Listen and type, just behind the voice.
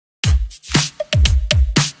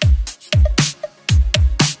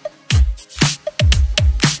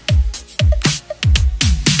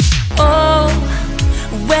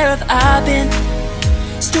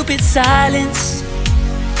stupid silence.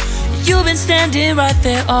 You've been standing right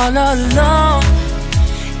there all along,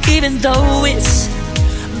 even though it's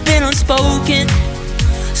been unspoken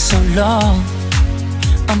so long.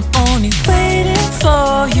 I'm only waiting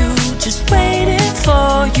for you, just waiting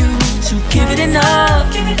for you to give it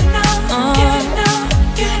enough.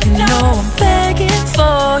 You know I'm begging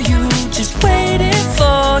for you, just waiting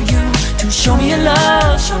for you to show me your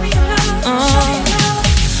love.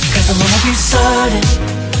 Cause I wanna be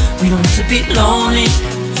certain we don't have to be lonely,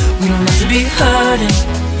 we don't have to be hurting.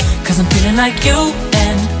 Cause I'm feeling like you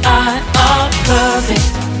and I are perfect.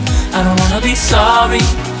 I don't wanna be sorry,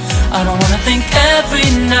 I don't wanna think every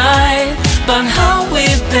night about how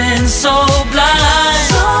we've been so blind.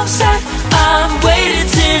 So upset, I've waited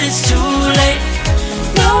till it's too late.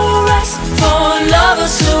 No rest for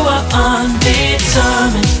lovers who are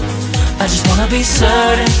undetermined. I just wanna be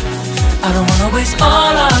certain, I don't wanna waste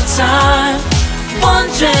all our time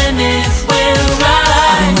wondering if we're right.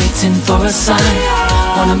 I've been waiting for a sign,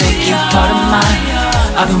 wanna make you part of mine.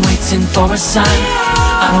 I've been waiting for a sign,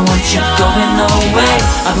 I don't want you going away.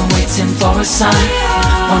 I've been waiting for a sign,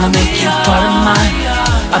 wanna make you part of mine.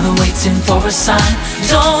 I've been waiting for a sign,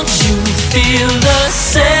 don't you feel the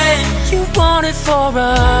same? You want it for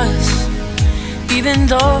us, even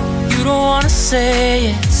though you don't wanna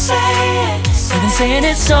say it. You've been saying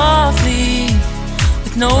it softly,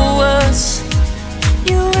 with no words.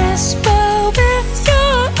 You whisper with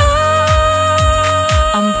your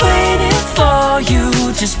eyes. I'm waiting for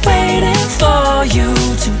you, just waiting for you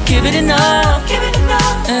to give it enough.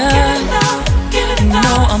 You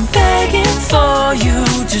know I'm begging for you,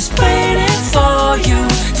 just waiting for you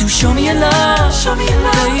to show me your love,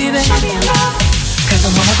 baby. Cause I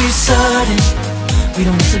wanna be certain we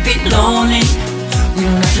don't have to be lonely, we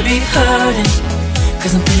don't have to be hurting.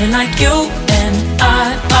 Cause I'm feeling like you and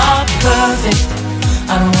I are perfect.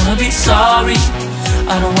 I don't wanna be sorry,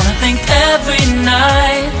 I don't wanna think every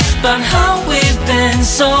night about how we've been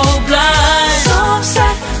so blind. So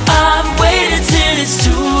upset, I've waited till it's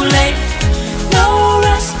too late. No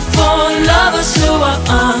rest for lovers who are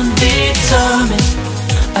undetermined.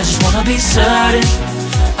 I just wanna be certain,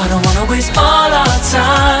 I don't wanna waste all our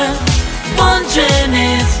time wondering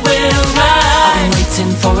if we're right. I've been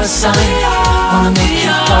waiting for a sign, wanna make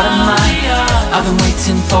you part of mine. I've been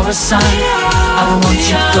waiting for a sign, I don't want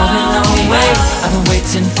you going away. I've been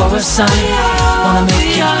waiting for a sign, wanna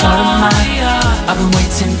make you part of mine. I've been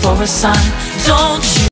waiting for a sign, don't you